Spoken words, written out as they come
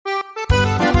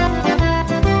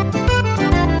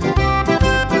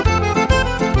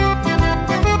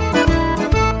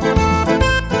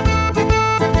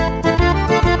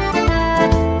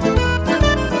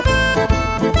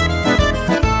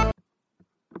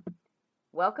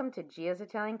Welcome to Gia's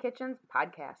Italian Kitchen's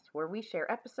podcast, where we share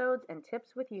episodes and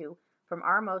tips with you from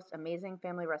our most amazing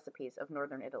family recipes of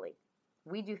Northern Italy.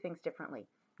 We do things differently.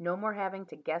 No more having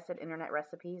to guess at internet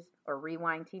recipes or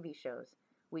rewind TV shows.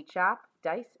 We chop,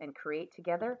 dice, and create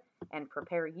together and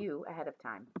prepare you ahead of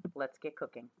time. Let's get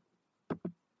cooking.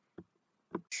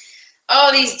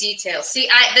 Oh, these details. See,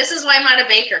 this is why I'm not a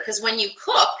baker, because when you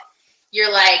cook, you're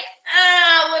like,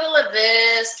 a little of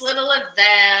this, little of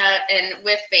that, and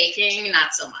with baking,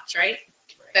 not so much, right?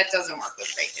 That doesn't work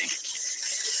with baking.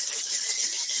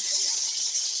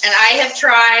 And I have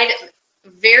tried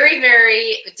very,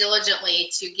 very diligently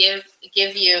to give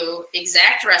you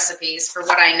exact recipes for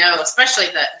what I know, especially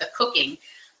the cooking,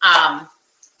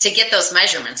 to get those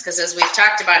measurements, because as we've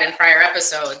talked about in prior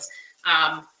episodes,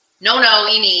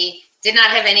 Ini did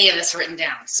not have any of this written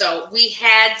down. So we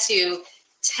had to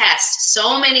test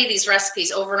so many of these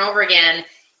recipes over and over again.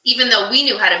 Even though we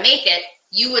knew how to make it,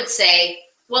 you would say,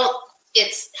 well,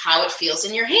 it's how it feels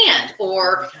in your hand,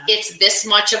 or it's this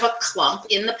much of a clump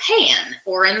in the pan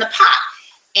or in the pot.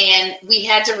 And we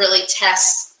had to really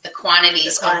test the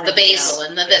quantities of the basil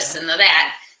and the this and the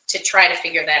that to try to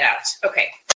figure that out.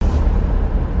 Okay.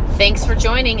 Thanks for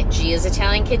joining Gia's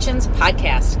Italian Kitchen's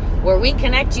podcast, where we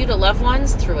connect you to loved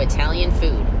ones through Italian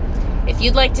food. If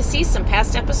you'd like to see some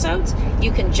past episodes,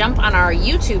 you can jump on our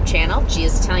YouTube channel,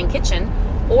 Gia's Italian Kitchen,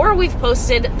 or we've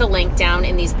posted the link down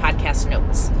in these podcast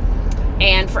notes.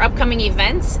 And for upcoming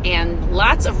events and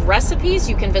lots of recipes,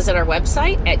 you can visit our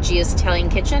website at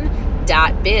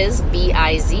giasitaliankitchen.biz,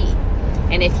 B-I-Z.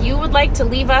 And if you would like to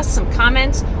leave us some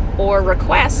comments or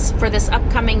requests for this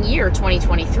upcoming year,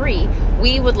 2023,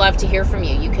 we would love to hear from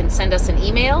you. You can send us an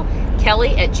email,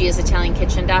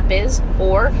 kelly@giasitaliankitchen.biz,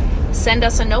 or send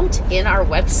us a note in our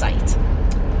website.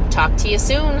 Talk to you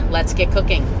soon. Let's get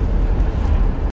cooking.